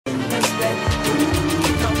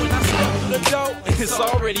It's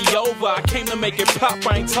already over, I came to make it pop,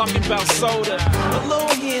 I ain't talking about soda. A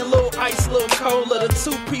little here, little ice, little cola. The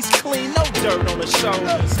two-piece clean, no dirt on the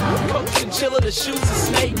shoulders. Coach and chiller, the shoes a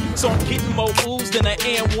snake. So I'm getting more ooze than an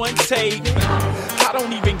N1 tape. I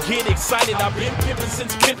don't even get excited, I've been pimping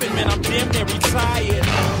since pimping, man, I'm damn near retired.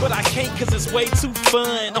 But I can't cause it's way too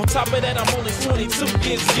fun. On top of that, I'm only 22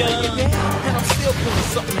 years young. And I'm still pulling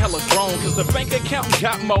something hella grown, cause the bank account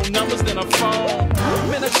got more numbers than a phone.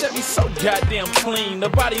 Man, the Chevy's so goddamn clean. The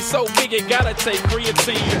body's so big, it gotta take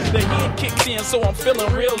creatine. The head kicked in, so I'm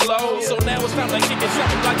feeling real low. So now it's time to kick it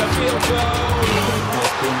something like a field goal.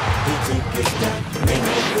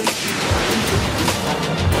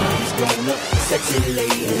 Grown up, sexy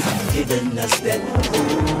ladies, giving us that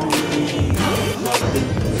ooh. Nothing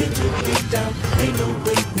fit to get down, ain't no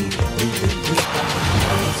way we moving.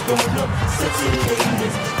 Grown up, sexy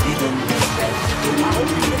ladies, giving us that ooh. I hope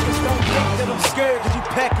you niggas don't think that I'm scared, cause you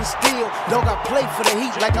packin' steel. Don't got play for the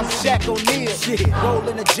heat like I'm Shaq O'Neal. Shit,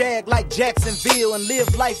 rollin' a jag like Jacksonville and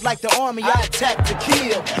live life like the army, I attack to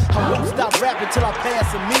kill. I won't stop rapping till I pass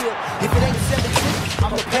a meal. If it ain't 17,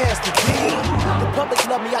 I'ma pass the deal. The public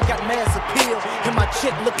love me, I got mass appeal. And my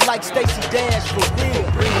chick look like Stacey Dash for real.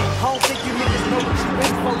 I don't think you niggas know what you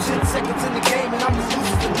in for. 10 seconds in the game and I'm as loose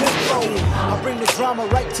as the nympho. I bring the drama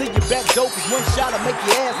right to your back door, cause one shot'll make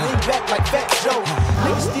your ass lean back like Fat Joe.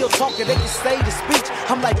 Niggas still talking, they can say the speech.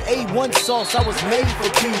 I'm like A1 sauce, I was made for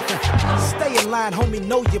beef. Stay in line, homie,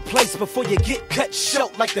 know your place before you get cut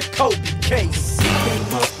short like the Kobe case. We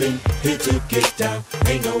came up in here to get down,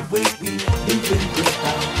 ain't no way we leaving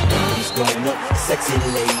without. These grown up, sexy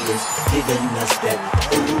ladies, giving us that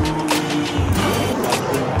ooh.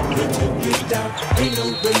 Here to get down, ain't no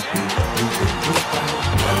way we leaving without.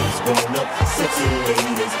 These grown up, sexy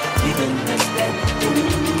ladies, giving us that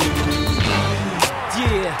ooh.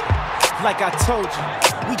 Yeah, like I told you,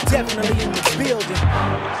 we definitely in the building.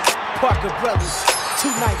 Parker Brothers,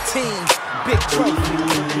 219, big trophy.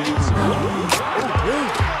 Ooh,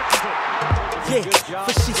 yeah,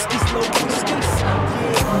 for she skis, low skis.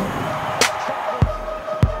 Yeah.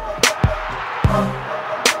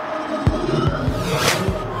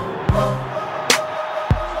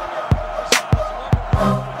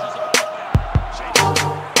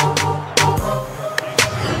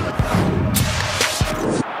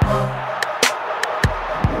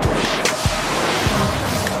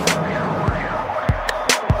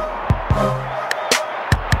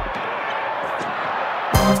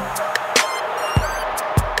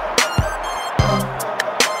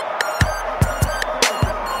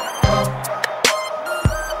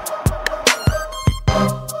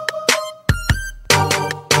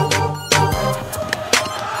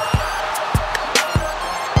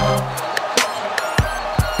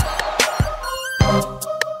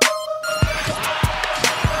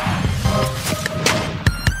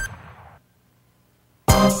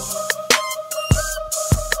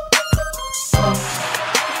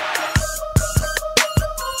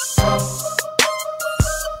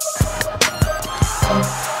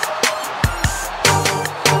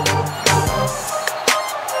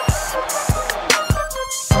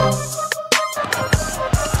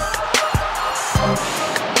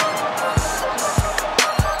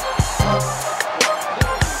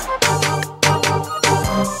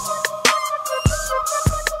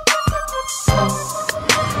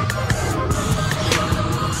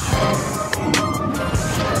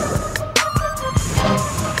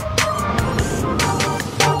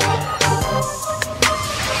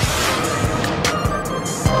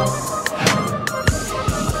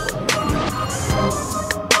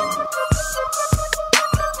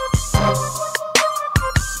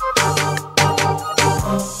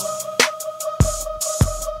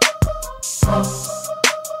 Oh.